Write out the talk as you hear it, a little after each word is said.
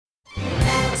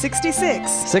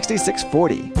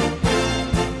6640.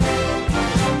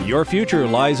 Your future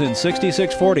lies in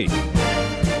 6640.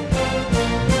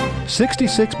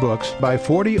 66 books by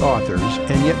 40 authors,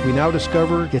 and yet we now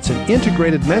discover it's an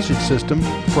integrated message system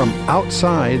from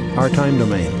outside our time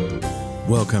domain.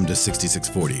 Welcome to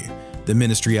 6640, the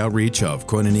ministry outreach of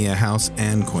Koinonia House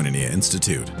and Koinonia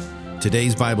Institute.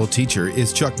 Today's Bible teacher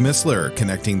is Chuck Missler,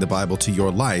 connecting the Bible to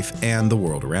your life and the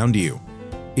world around you.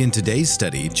 In today's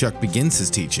study, Chuck begins his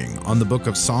teaching on the book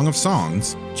of Song of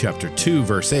Songs, chapter 2,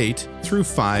 verse 8, through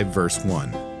 5, verse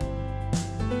 1.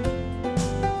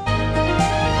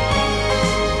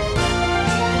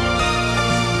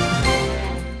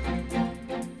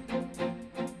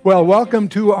 Well, welcome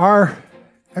to our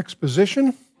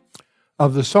exposition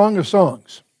of the Song of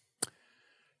Songs.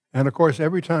 And of course,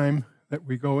 every time that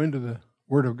we go into the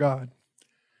Word of God,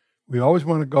 we always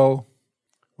want to go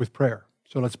with prayer.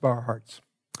 So let's bow our hearts.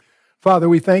 Father,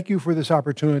 we thank you for this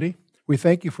opportunity. We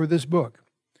thank you for this book.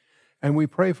 And we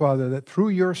pray, Father, that through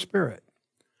your Spirit,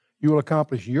 you will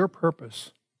accomplish your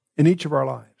purpose in each of our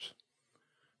lives,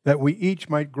 that we each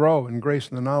might grow in grace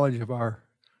and the knowledge of our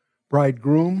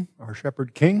bridegroom, our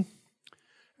shepherd king.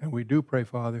 And we do pray,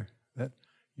 Father, that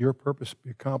your purpose be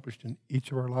accomplished in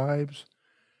each of our lives.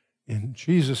 In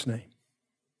Jesus' name,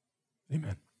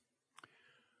 amen.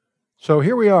 So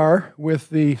here we are with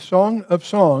the Song of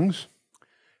Songs,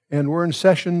 and we're in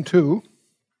session 2.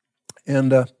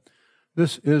 And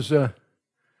this is,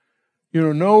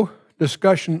 no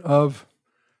discussion of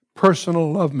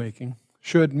personal lovemaking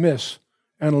should miss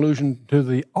an allusion to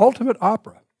the ultimate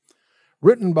opera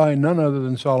written by none other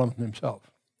than Solomon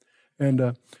himself.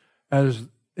 And as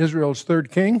Israel's third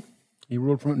king, he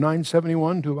ruled from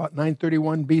 971 to about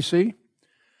 931 BC.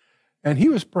 And he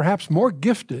was perhaps more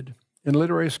gifted in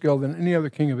literary skill than any other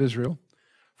king of Israel,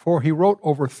 for he wrote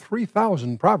over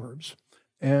 3,000 proverbs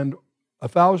and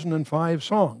 1,005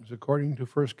 songs, according to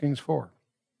 1 Kings 4.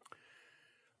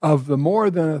 Of the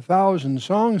more than 1,000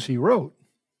 songs he wrote,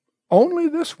 only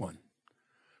this one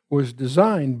was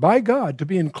designed by God to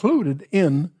be included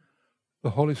in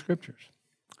the Holy Scriptures.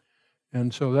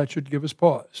 And so that should give us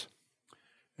pause.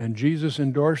 And Jesus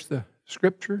endorsed the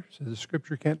Scripture, said the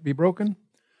Scripture can't be broken.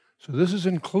 So this is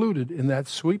included in that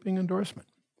sweeping endorsement.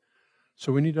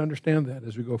 So we need to understand that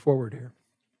as we go forward here.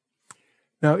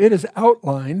 Now, it is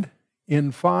outlined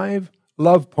in 5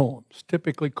 love poems,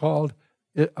 typically called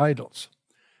idylls.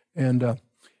 And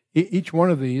each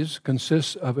one of these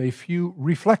consists of a few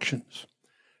reflections.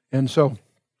 And so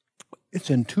it's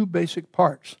in 2 basic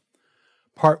parts.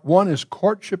 Part 1 is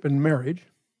courtship and marriage,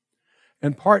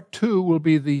 and part 2 will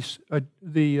be the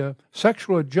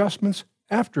sexual adjustments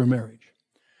after marriage.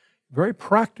 Very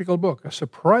practical book, a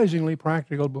surprisingly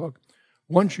practical book,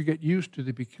 once you get used to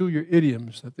the peculiar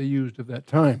idioms that they used at that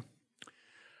time.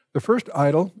 The first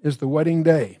idyll is the wedding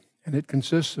day, and it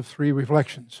consists of 3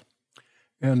 reflections.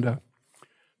 And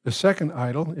the second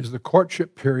idyll is the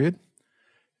courtship period,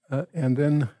 and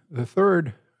then the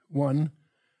third one,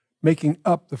 making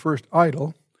up the first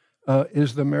idyll,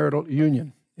 is the marital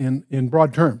union in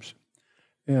broad terms.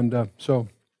 And so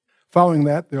following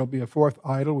that, there'll be a 4th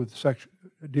idyll with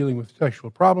dealing with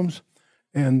sexual problems,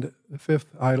 and the 5th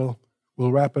idyll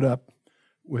will wrap it up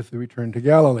with the return to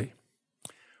Galilee.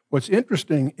 What's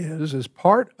interesting is, as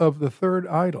part of the 3rd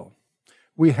idyll,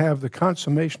 we have the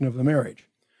consummation of the marriage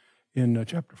in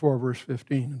chapter 4, verse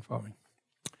 15 and following.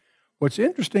 What's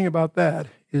interesting about that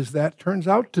is that turns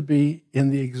out to be in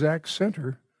the exact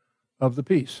center of the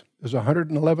piece. There's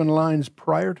 111 lines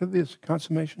prior to this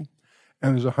consummation,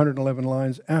 and there's 111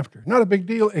 lines after. Not a big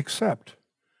deal, except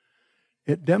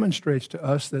it demonstrates to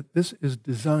us that this is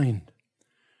designed.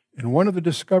 And one of the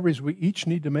discoveries we each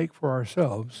need to make for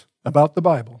ourselves about the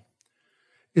Bible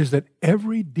is that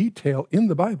every detail in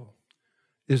the Bible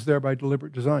is there by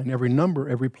deliberate design. Every number,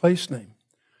 every place name,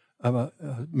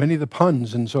 many of the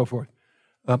puns and so forth,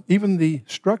 even the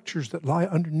structures that lie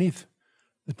underneath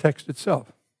the text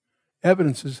itself,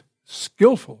 evidences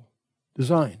skillful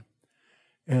design.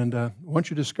 And once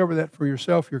you discover that for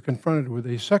yourself, you're confronted with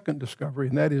a second discovery,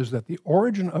 and that is that the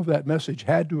origin of that message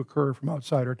had to occur from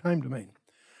outside our time domain,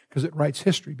 because it writes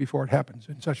history before it happens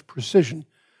in such precision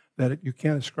that you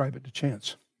can't ascribe it to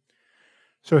chance.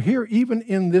 So here, even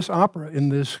in this opera, in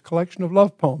this collection of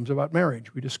love poems about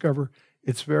marriage, we discover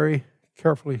it's very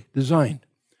carefully designed.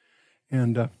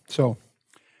 And so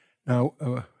now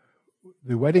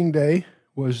the wedding day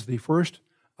was the first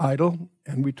idyll,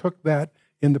 and we took that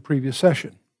in the previous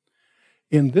session.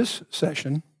 In this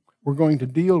session, we're going to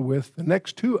deal with the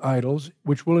next 2 idylls,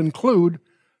 which will include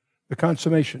the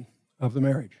consummation of the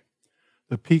marriage,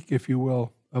 the peak, if you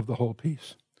will, of the whole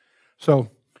piece. So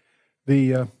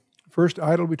the first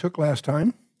idol we took last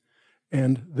time,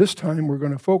 and this time we're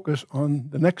going to focus on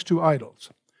the next two idols.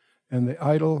 And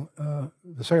the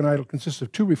second idol consists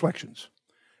of two reflections.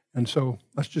 And so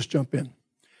let's just jump in.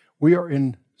 We are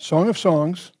in Song of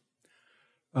Songs,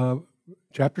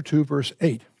 chapter 2, verse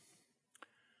 8.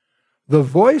 The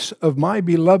voice of my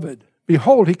beloved,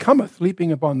 behold, he cometh,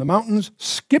 leaping upon the mountains,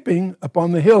 skipping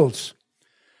upon the hills.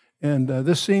 And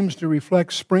this seems to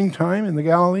reflect springtime in the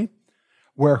Galilee,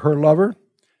 where her lover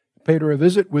paid her a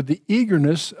visit with the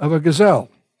eagerness of a gazelle.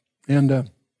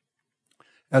 And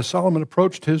as Solomon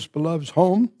approached his beloved's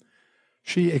home,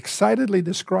 she excitedly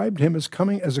described him as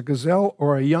coming as a gazelle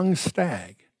or a young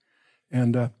stag.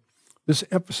 And this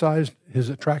emphasized his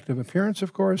attractive appearance,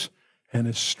 of course, and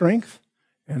his strength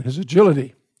and his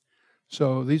agility.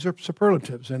 So these are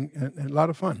superlatives and a lot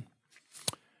of fun.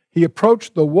 He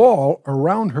approached the wall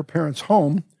around her parents'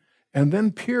 home and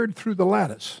then peered through the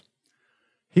lattice.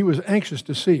 He was anxious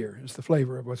to see her, is the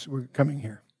flavor of what's coming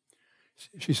here.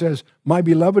 She says, my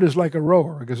beloved is like a roe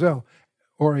or a gazelle,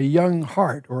 or a young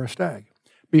hart or a stag.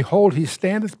 Behold, he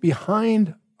standeth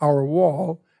behind our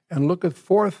wall and looketh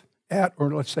forth at,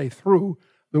 or let's say through,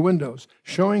 the windows,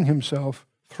 showing himself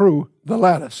through the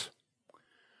lattice.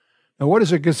 Now, what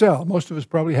is a gazelle? Most of us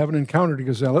probably haven't encountered a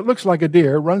gazelle. It looks like a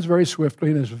deer, runs very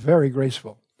swiftly, and is very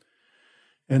graceful.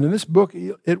 And in this book,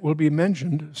 it will be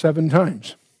mentioned 7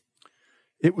 times.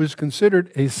 It was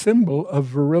considered a symbol of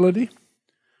virility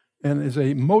and is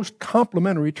a most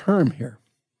complimentary term here.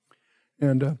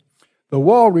 And the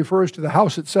wall refers to the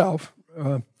house itself,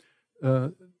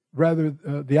 the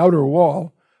outer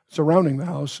wall surrounding the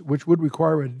house, which would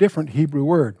require a different Hebrew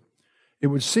word. It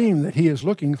would seem that he is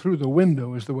looking through the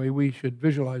window is the way we should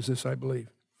visualize this, I believe.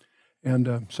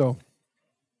 And so,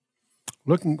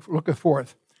 looketh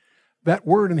forth. That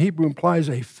word in Hebrew implies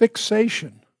a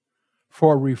fixation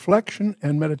for reflection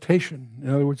and meditation. In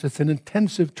other words, it's an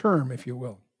intensive term, if you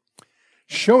will.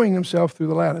 Showing himself through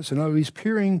the lattice. In other words, he's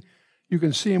peering, you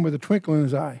can see him with a twinkle in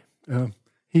his eye.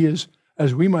 He is,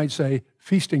 as we might say,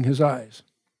 feasting his eyes.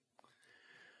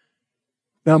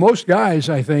 Now, most guys,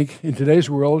 I think, in today's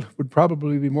world would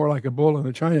probably be more like a bull in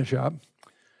a china shop.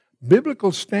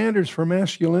 Biblical standards for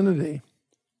masculinity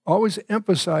always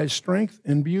emphasize strength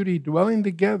and beauty dwelling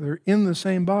together in the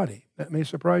same body. That may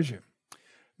surprise you.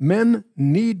 Men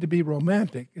need to be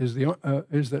romantic, is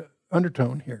the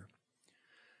undertone here.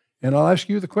 And I'll ask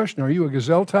you the question, are you a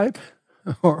gazelle type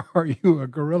or are you a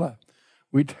gorilla?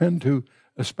 We tend to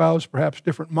espouse perhaps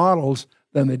different models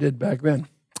than they did back then.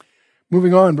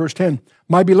 Moving on, verse 10.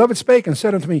 My beloved spake and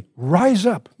said unto me, rise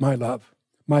up, my love,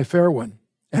 my fair one,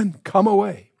 and come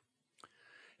away.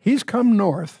 He's come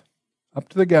north, up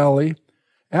to the Galilee,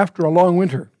 after a long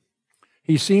winter.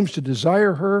 He seems to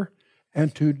desire her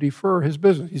and to defer his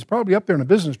business. He's probably up there on a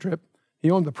business trip.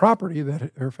 He owned the property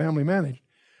that her family managed.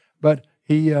 But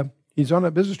he's on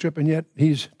a business trip, and yet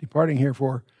he's departing here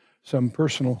for some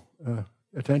personal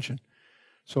attention.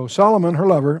 So Solomon, her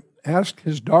lover, asked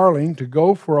his darling to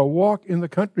go for a walk in the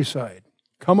countryside.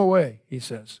 Come away, he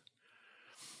says.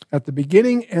 At the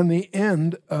beginning and the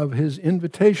end of his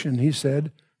invitation, he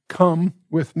said, come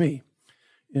with me.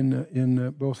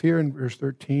 In both here in verse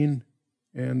 13,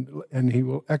 and he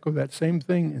will echo that same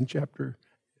thing in chapter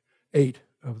 8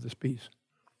 of this piece.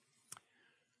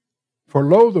 For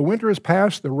lo, the winter is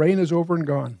past, the rain is over and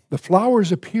gone. The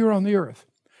flowers appear on the earth.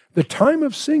 The time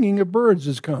of singing of birds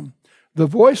is come. The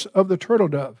voice of the turtle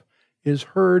dove is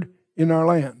heard in our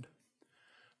land.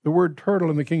 The word turtle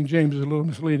in the King James is a little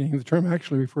misleading. The term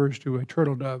actually refers to a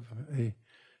turtle dove,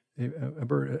 a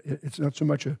bird. It's not so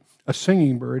much a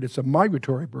singing bird, it's a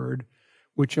migratory bird,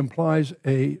 which implies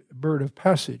a bird of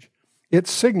passage. It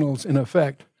signals, in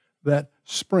effect, that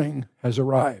spring has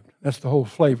arrived. That's the whole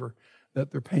flavor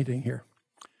that they're painting here.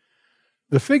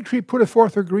 The fig tree putteth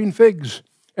forth her green figs,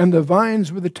 and the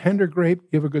vines with the tender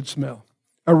grape give a good smell.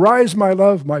 Arise, my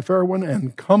love, my fair one,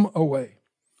 and come away.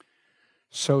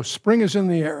 So spring is in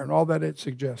the air, and all that it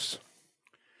suggests.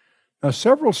 Now,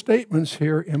 several statements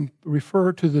here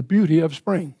refer to the beauty of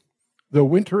spring. The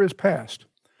winter is past.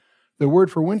 The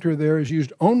word for winter there is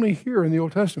used only here in the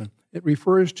Old Testament. It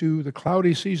refers to the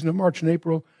cloudy season of March and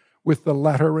April with the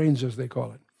latter rains, as they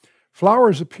call it.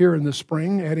 Flowers appear in the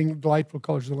spring, adding delightful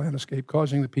colors to the landscape,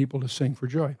 causing the people to sing for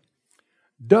joy.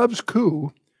 Doves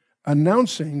coo,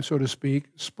 announcing, so to speak,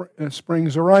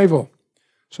 spring's arrival.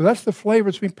 So that's the flavor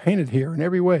that's being painted here in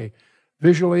every way,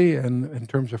 visually and in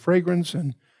terms of fragrance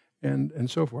and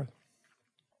so forth.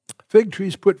 Fig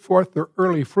trees put forth their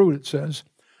early fruit, it says.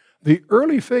 The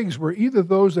early figs were either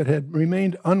those that had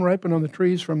remained unripened on the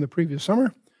trees from the previous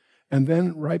summer and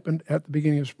then ripened at the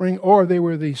beginning of spring, or they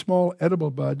were the small edible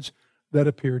buds that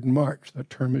appeared in March. That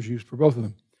term is used for both of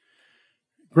them.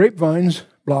 Grapevines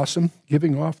blossom,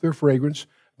 giving off their fragrance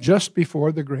just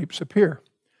before the grapes appear.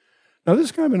 Now, this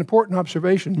is kind of an important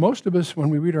observation. Most of us, when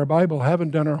we read our Bible,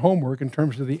 haven't done our homework in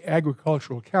terms of the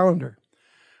agricultural calendar.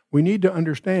 We need to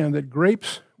understand that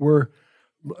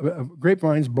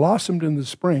grapevines blossomed in the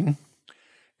spring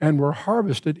and were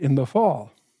harvested in the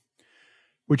fall,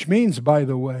 which means, by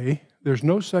the way, there's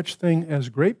no such thing as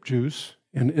grape juice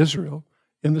in Israel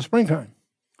in the springtime,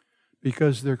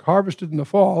 because they're harvested in the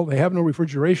fall. They have no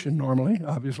refrigeration normally,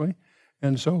 obviously,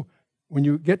 and so when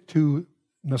you get to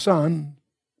Nisan,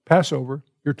 Passover,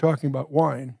 you're talking about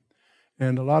wine,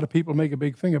 and a lot of people make a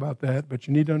big thing about that, but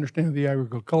you need to understand the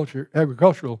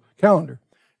agricultural calendar,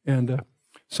 and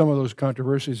some of those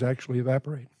controversies actually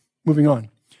evaporate. Moving on.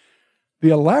 The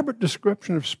elaborate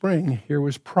description of spring here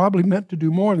was probably meant to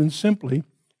do more than simply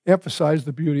emphasize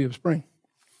the beauty of spring.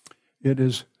 It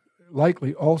is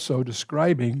likely also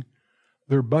describing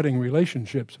their budding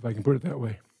relationships, if I can put it that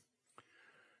way.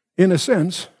 In a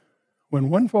sense, when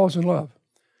one falls in love,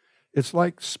 it's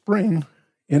like spring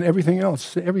in everything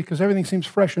else, because everything seems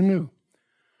fresh and new.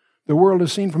 The world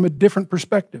is seen from a different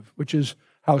perspective, which is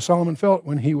how Solomon felt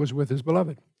when he was with his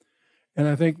beloved. And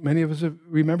I think many of us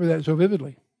remember that so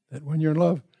vividly, that when you're in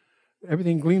love,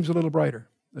 everything gleams a little brighter,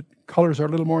 the colors are a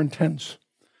little more intense,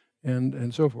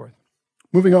 and so forth.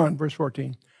 Moving on, verse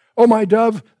 14. O my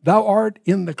dove, thou art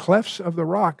in the clefts of the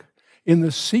rock, in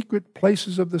the secret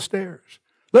places of the stairs.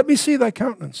 Let me see thy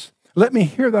countenance. Let me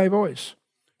hear thy voice.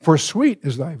 For sweet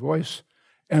is thy voice,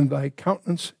 and thy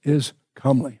countenance is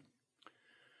comely.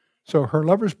 So her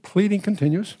lover's pleading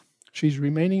continues. She's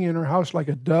remaining in her house like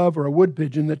a dove or a wood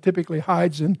pigeon that typically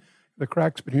hides in the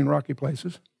cracks between rocky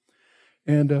places.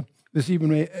 And this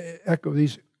even may echo,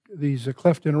 these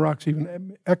cleft in rocks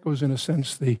even echoes, in a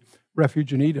sense, the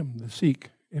refuge in Edom, the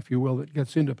Sikh, if you will, that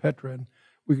gets into Petra. And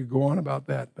we could go on about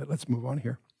that, but let's move on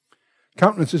here.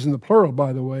 Countenance is in the plural,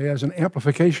 by the way, as an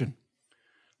amplification.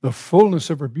 The fullness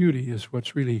of her beauty is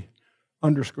what's really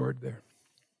underscored there.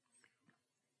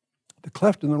 The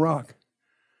cleft in the rock.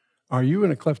 Are you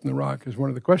in a cleft in the rock is one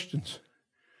of the questions.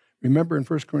 Remember in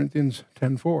 1 Corinthians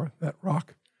 10:4, that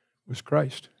rock was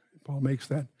Christ. Paul makes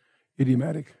that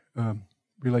idiomatic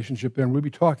relationship there, and we'll be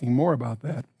talking more about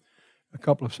that a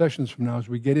couple of sessions from now as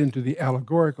we get into the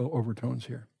allegorical overtones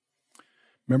here.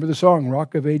 Remember the song,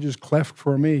 Rock of Ages, cleft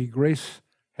for me, grace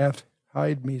hath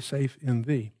hide me safe in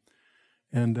thee.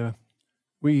 And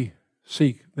we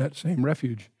seek that same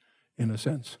refuge, in a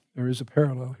sense. There is a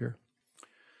parallel here.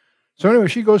 So anyway,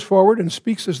 she goes forward and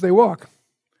speaks as they walk.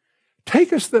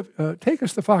 Take us the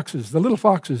foxes, the little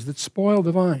foxes that spoil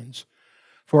the vines,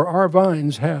 for our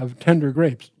vines have tender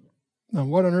grapes. Now,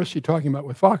 what on earth is she talking about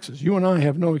with foxes? You and I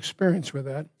have no experience with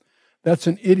that. That's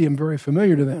an idiom very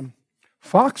familiar to them.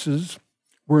 Foxes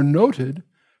were noted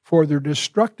for their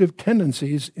destructive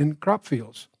tendencies in crop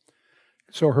fields.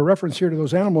 So her reference here to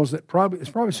those animals that is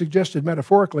probably suggested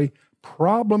metaphorically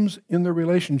problems in the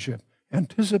relationship,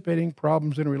 anticipating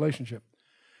problems in a relationship.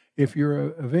 If you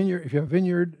have a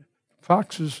vineyard,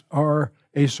 foxes are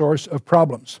a source of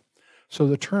problems. So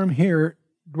the term here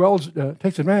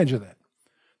takes advantage of that.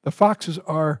 The foxes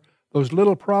are those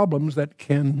little problems that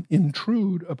can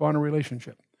intrude upon a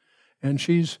relationship. And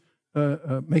she's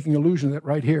making allusion to that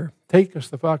right here. Take us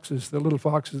the foxes, the little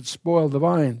foxes that spoil the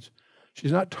vines.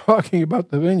 She's not talking about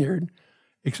the vineyard,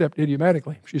 except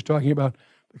idiomatically. She's talking about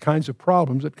the kinds of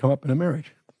problems that come up in a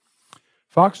marriage.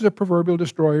 Foxes are proverbial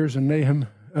destroyers in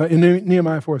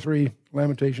Nehemiah 4:3,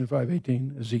 Lamentation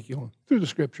 5:18, Ezekiel. Through the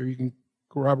Scripture, you can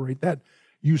corroborate that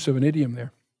use of an idiom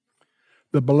there.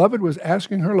 The beloved was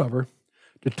asking her lover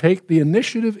to take the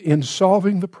initiative in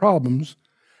solving the problems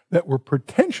that were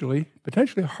potentially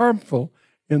harmful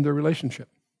in their relationship.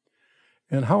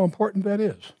 And how important that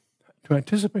is, to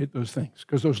anticipate those things,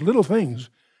 because those little things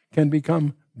can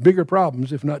become bigger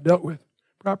problems if not dealt with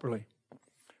properly.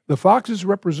 The foxes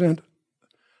represent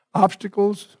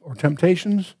obstacles or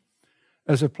temptations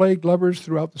as have plagued lovers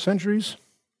throughout the centuries.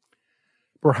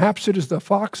 Perhaps it is the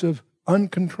fox of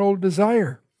uncontrolled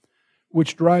desire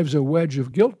which drives a wedge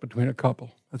of guilt between a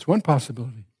couple. That's one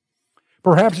possibility.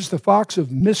 Perhaps it's the fox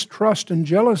of mistrust and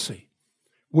jealousy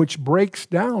which breaks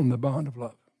down the bond of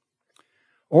love.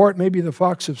 Or it may be the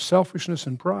fox of selfishness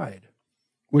and pride,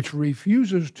 which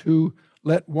refuses to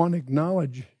let one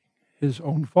acknowledge his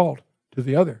own fault to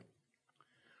the other.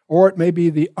 Or it may be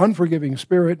the unforgiving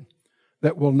spirit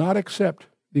that will not accept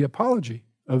the apology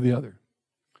of the other.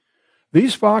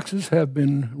 These foxes have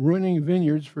been ruining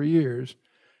vineyards for years,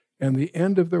 and the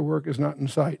end of their work is not in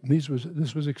sight. And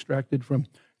this was extracted from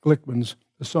Glickman's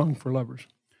The Song for Lovers.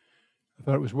 I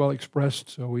thought it was well expressed,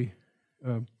 so we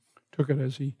took it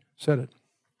as he said it.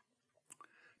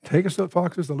 Take us, the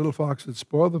little foxes that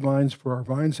spoil the vines, for our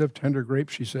vines have tender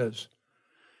grapes, she says.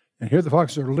 And here the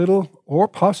foxes are little or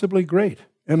possibly great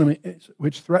enemies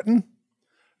which threaten,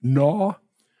 gnaw,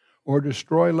 or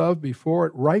destroy love before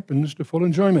it ripens to full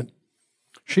enjoyment.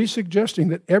 She's suggesting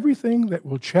that everything that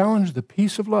will challenge the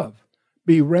peace of love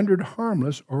be rendered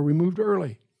harmless or removed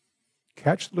early.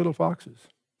 Catch the little foxes.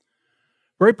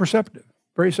 Very perceptive,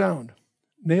 very sound.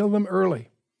 Nail them early.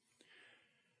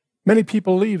 Many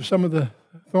people leave some of the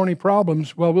thorny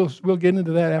problems. Well, we'll get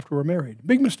into that after we're married.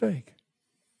 Big mistake.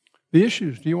 The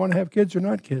issues, do you want to have kids or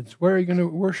not kids? Where are you going to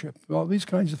worship? All these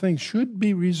kinds of things should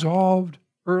be resolved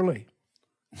early.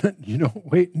 You don't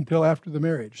wait until after the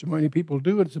marriage. So many people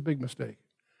do it. It's a big mistake.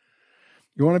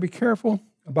 You want to be careful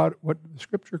about what the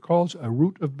Scripture calls a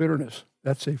root of bitterness.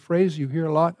 That's a phrase you hear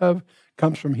a lot of. It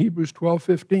comes from Hebrews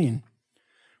 12:15,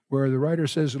 where the writer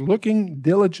says, looking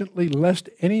diligently lest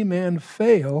any man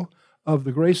fail of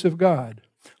the grace of God,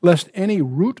 lest any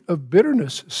root of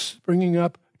bitterness springing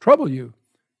up trouble you,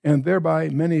 and thereby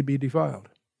many be defiled.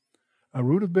 A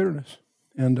root of bitterness.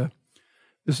 And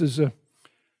this is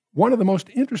one of the most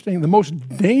interesting, the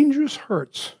most dangerous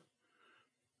hurts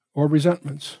or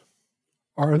resentments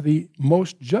are the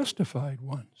most justified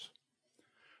ones.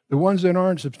 The ones that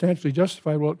aren't substantially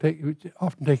justified will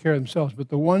often take care of themselves, but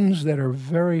the ones that are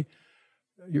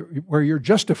where you're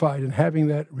justified in having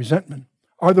that resentment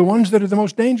are the ones that are the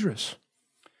most dangerous,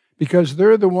 because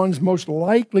they're the ones most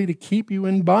likely to keep you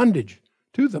in bondage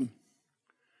to them.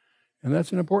 And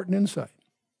that's an important insight.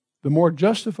 The more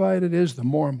justified it is, the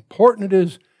more important it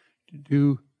is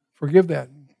to forgive that,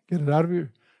 get it out of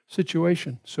your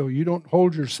situation so you don't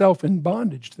hold yourself in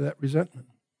bondage to that resentment.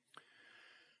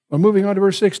 Well, moving on to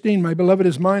verse 16, my beloved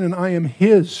is mine and I am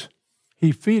his.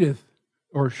 He feedeth,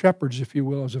 or shepherds, if you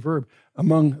will, as a verb,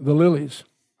 among the lilies.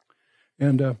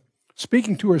 And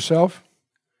speaking to herself,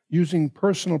 using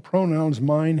personal pronouns,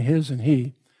 mine, his, and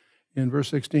he, in verse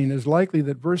 16, is likely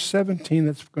that verse 17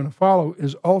 that's going to follow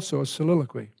is also a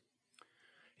soliloquy.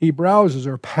 He browses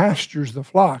or pastures the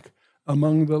flock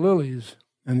among the lilies.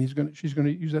 And she's going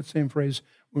to use that same phrase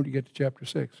when we get to chapter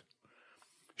 6.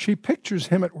 She pictures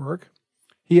him at work.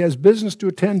 He has business to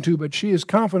attend to, but she is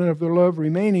confident of their love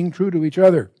remaining true to each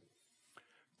other.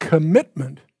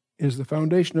 Commitment is the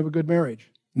foundation of a good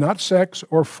marriage, not sex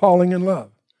or falling in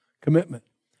love. Commitment.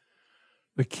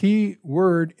 The key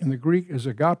word in the Greek is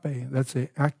agape. That's the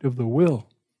act of the will,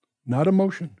 not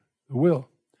emotion, the will.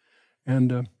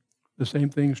 And the same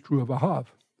thing is true of ahav.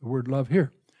 The word love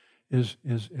here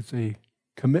it's a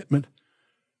commitment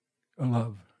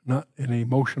love, not an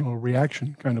emotional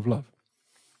reaction kind of love.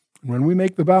 And when we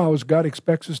make the vows, God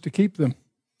expects us to keep them.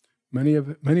 Many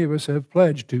of us have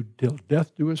pledged to till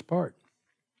death do us part.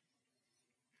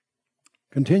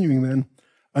 Continuing then,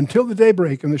 until the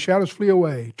daybreak and the shadows flee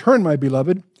away, turn, my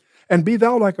beloved, and be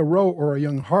thou like a roe or a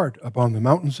young hart upon the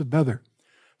mountains of Bether.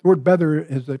 The word Bether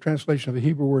is the translation of the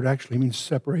Hebrew word, actually means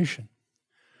separation,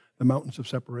 the mountains of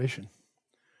separation.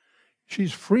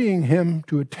 She's freeing him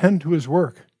to attend to his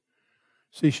work.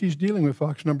 See, she's dealing with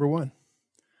fox number one.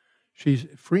 She's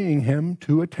freeing him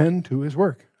to attend to his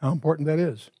work. How important that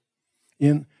is.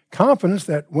 In confidence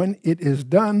that when it is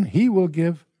done, he will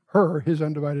give her his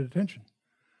undivided attention.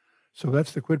 So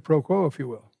that's the quid pro quo, if you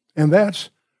will. And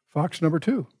that's fox number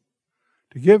two,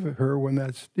 to give her, when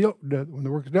the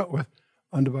work is dealt with,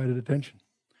 undivided attention.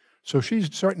 So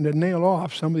she's starting to nail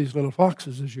off some of these little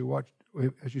foxes as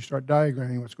you start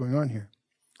diagramming what's going on here.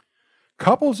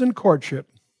 Couples in courtship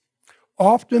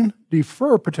often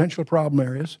defer potential problem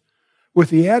areas with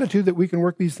the attitude that we can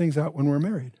work these things out when we're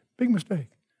married. Big mistake.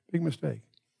 Big mistake.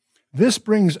 This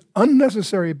brings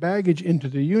unnecessary baggage into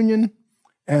the union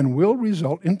and will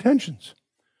result in tensions.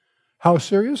 How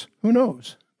serious? Who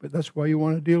knows? But that's why you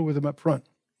want to deal with them up front.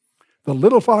 The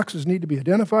little foxes need to be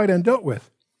identified and dealt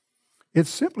with. It's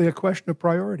simply a question of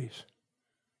priorities.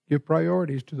 Give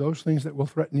priorities to those things that will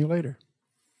threaten you later.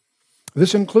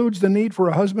 This includes the need for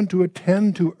a husband to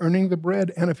attend to earning the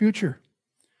bread and a future.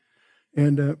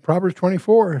 And Proverbs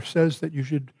 24 says that you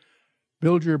should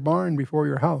build your barn before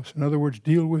your house. In other words,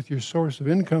 deal with your source of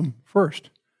income first,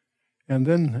 and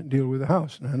then deal with the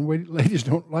house. And ladies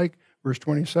don't like verse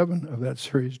 27 of that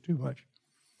series too much.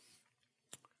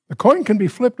 The coin can be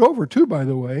flipped over too, by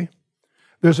the way.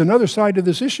 There's another side to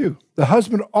this issue. The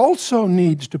husband also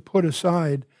needs to put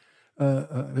aside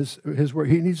his work.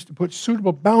 He needs to put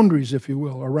suitable boundaries, if you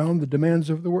will, around the demands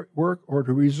of the work, or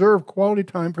to reserve quality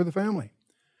time for the family.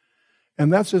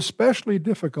 And that's especially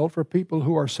difficult for people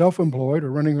who are self-employed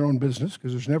or running their own business,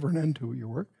 because there's never an end to your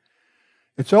work.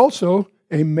 It's also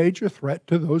a major threat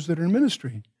to those that are in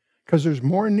ministry, because there's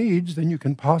more needs than you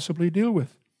can possibly deal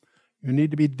with. You need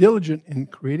to be diligent in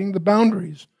creating the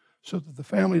boundaries so that the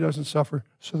family doesn't suffer,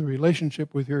 so the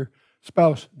relationship with your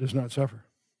spouse does not suffer.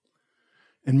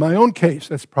 In my own case,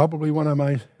 that's probably one of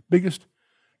my biggest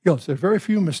guilts. There are very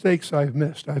few mistakes I've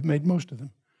missed. I've made most of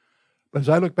them. But as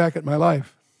I look back at my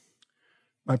life,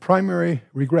 my primary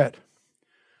regret,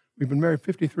 we've been married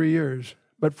 53 years,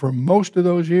 but for most of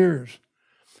those years,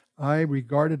 I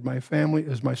regarded my family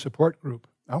as my support group.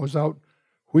 I was out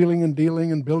wheeling and dealing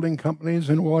and building companies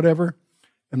and whatever,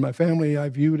 and my family I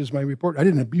viewed as my report. I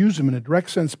didn't abuse them in a direct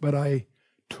sense, but I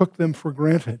took them for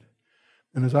granted.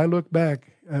 And as I look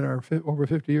back at our over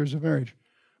 50 years of marriage,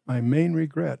 my main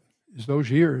regret is those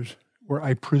years where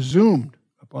I presumed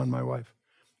upon my wife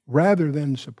rather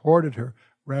than supported her,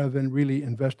 rather than really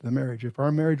invested in the marriage. If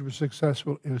our marriage was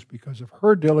successful, it was because of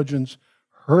her diligence,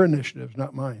 her initiatives,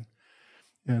 not mine.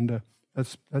 And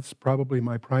that's probably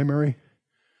my primary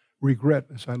regret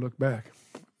as I look back.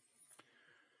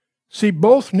 See,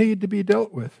 both need to be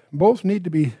dealt with. Both need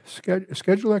to be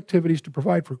scheduled activities to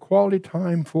provide for quality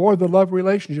time for the love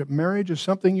relationship. Marriage is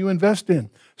something you invest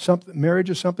in. Marriage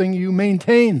is something you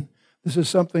maintain. This is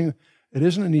something, it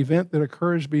isn't an event that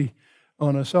occurs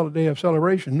on a day of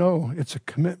celebration. No, it's a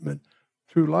commitment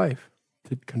through life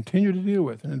to continue to deal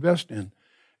with and invest in.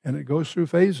 And it goes through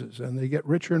phases, and they get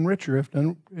richer and richer if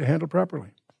handled properly.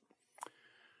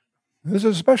 This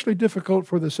is especially difficult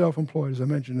for the self-employed, as I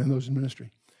mentioned, in those in ministry,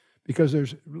 because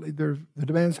the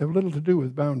demands have little to do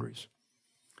with boundaries.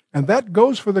 And that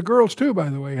goes for the girls too, by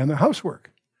the way, and the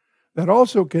housework. That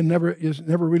also is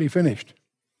never really finished.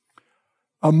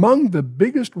 Among the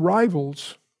biggest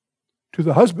rivals to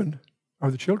the husband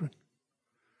are the children.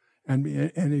 And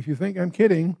if you think I'm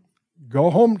kidding,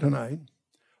 go home tonight,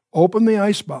 open the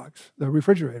icebox, the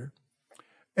refrigerator,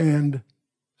 and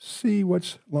see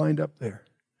what's lined up there.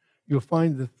 You'll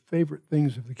find the favorite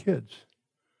things of the kids.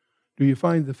 Do you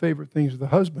find the favorite things of the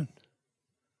husband?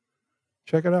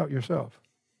 Check it out yourself.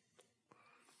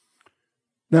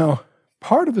 Now,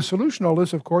 part of the solution to all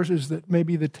this, of course, is that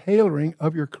maybe the tailoring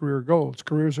of your career goals.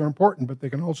 Careers are important, but they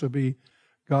can also be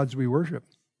gods we worship.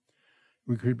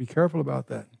 We could be careful about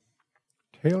that.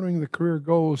 Tailoring the career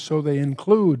goals so they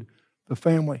include the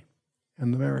family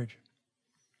and the marriage.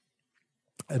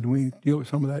 And we deal with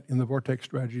some of that in the Vortex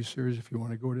Strategies series if you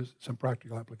want to go to some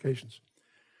practical applications.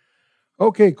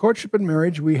 Okay, courtship and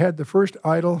marriage. We had the first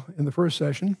idol in the first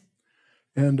session,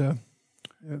 and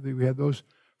we had those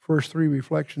first three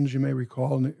reflections you may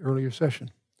recall in the earlier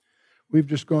session. We've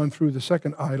just gone through the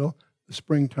second idol, the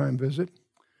springtime visit,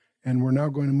 and we're now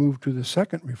going to move to the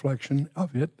second reflection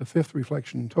of it, the fifth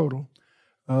reflection in total,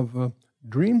 of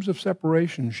dreams of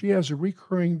separation. She has a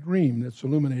recurring dream that's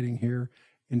illuminating here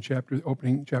in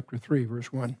opening chapter 3,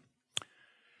 verse 1.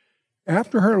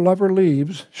 After her lover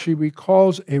leaves, she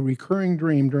recalls a recurring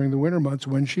dream during the winter months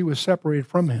when she was separated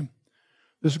from him.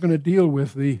 This is going to deal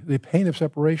with the pain of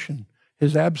separation,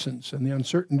 his absence, and the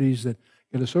uncertainties that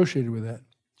get associated with that.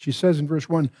 She says in verse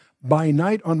 1, "By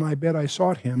night on my bed I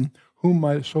sought him, whom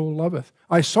my soul loveth.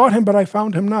 I sought him, but I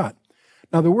found him not."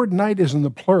 Now the word night is in the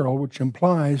plural, which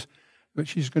implies that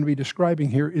she's going to be describing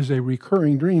here is a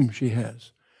recurring dream she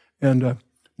has. And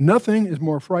nothing is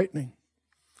more frightening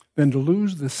than to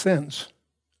lose the sense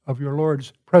of your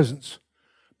Lord's presence,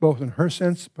 both in her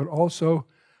sense, but also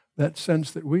that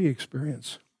sense that we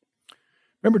experience.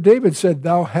 Remember, David said,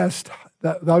 thou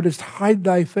didst hide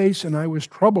thy face, and I was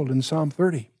troubled in Psalm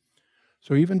 30.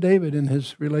 So even David in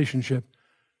his relationship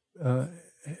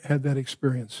had that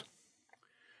experience.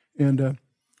 And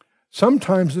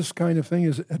sometimes this kind of thing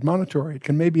is admonitory. It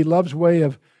can maybe love's way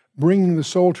of bringing the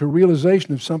soul to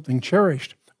realization of something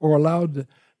cherished or allowed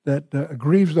that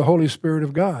grieves the Holy Spirit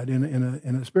of God in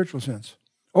a spiritual sense.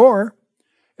 Or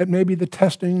it may be the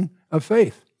testing of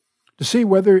faith to see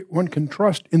whether one can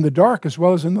trust in the dark as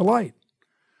well as in the light.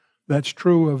 That's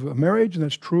true of a marriage, and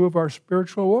that's true of our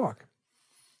spiritual walk.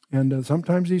 And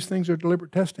sometimes these things are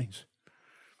deliberate testings.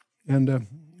 And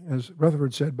as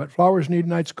Rutherford said, but flowers need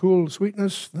night's cool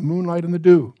sweetness, the moonlight and the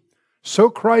dew. So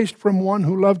Christ from one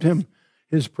who loved him,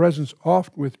 his presence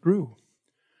oft withdrew.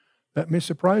 That may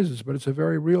surprise us, but it's a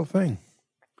very real thing.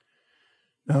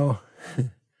 Now,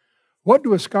 what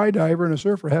do a skydiver and a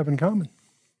surfer have in common?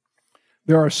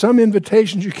 There are some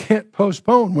invitations you can't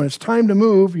postpone. When it's time to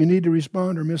move, you need to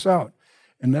respond or miss out.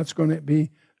 And that's going to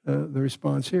be the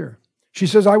response here. She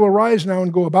says, I will rise now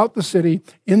and go about the city,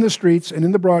 in the streets and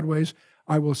in the broadways.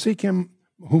 I will seek him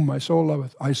whom my soul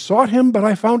loveth. I sought him, but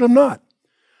I found him not.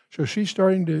 So she's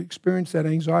starting to experience that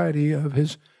anxiety of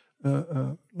his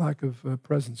lack of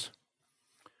presence.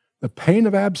 The pain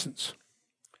of absence.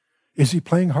 Is he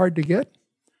playing hard to get?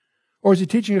 Or is he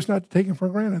teaching us not to take him for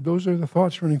granted? Those are the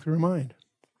thoughts running through her mind.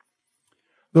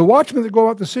 The watchmen that go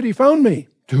out the city found me,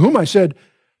 to whom I said,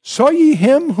 saw ye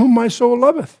him whom my soul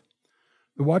loveth?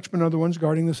 The watchmen are the ones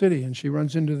guarding the city, and she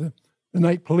runs into the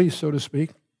night police, so to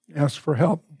speak, asks for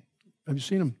help. Have you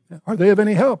seen them? Are they of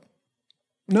any help?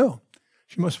 No.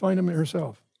 She must find him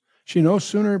herself. She no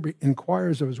sooner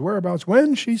inquires of his whereabouts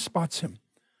when she spots him.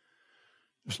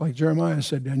 Just like Jeremiah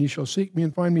said, and ye shall seek me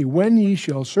and find me when ye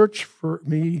shall search for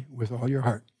me with all your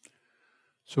heart.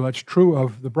 So that's true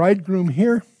of the bridegroom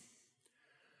here.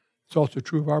 It's also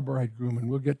true of our bridegroom, and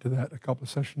we'll get to that a couple of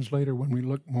sessions later when we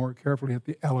look more carefully at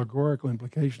the allegorical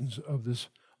implications of this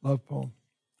love poem.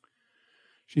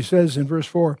 She says in verse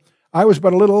 4, I was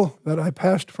but a little that I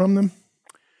passed from them,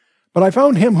 but I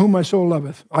found him whom my soul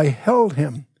loveth. I held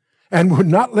him and would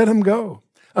not let him go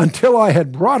until I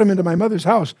had brought him into my mother's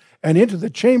house and into the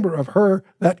chamber of her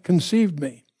that conceived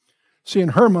me. See, in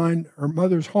her mind, her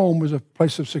mother's home was a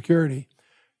place of security.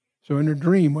 So in her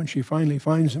dream, when she finally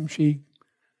finds him, she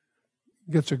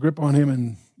gets a grip on him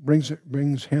and brings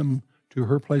him to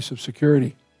her place of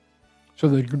security. So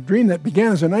the dream that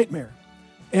began as a nightmare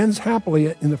ends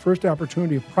happily in the first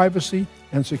opportunity of privacy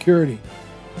and security.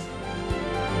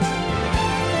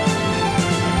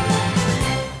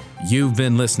 You've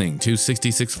been listening to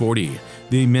 6640,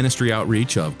 the ministry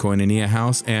outreach of Koinonia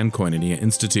House and Koinonia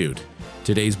Institute.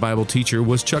 Today's Bible teacher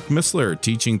was Chuck Missler,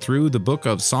 teaching through the book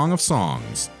of Song of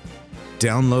Songs.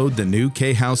 Download the new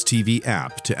K-House TV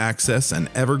app to access an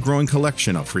ever-growing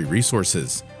collection of free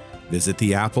resources. Visit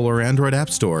the Apple or Android App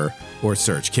Store or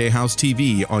search K-House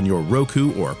TV on your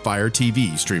Roku or Fire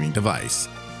TV streaming device.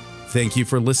 Thank you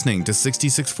for listening to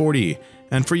 6640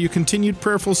 and for your continued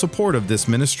prayerful support of this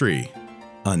ministry.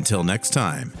 Until next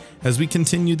time, as we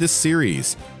continue this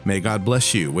series, may God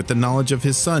bless you with the knowledge of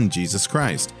His Son, Jesus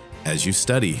Christ, as you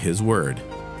study His Word.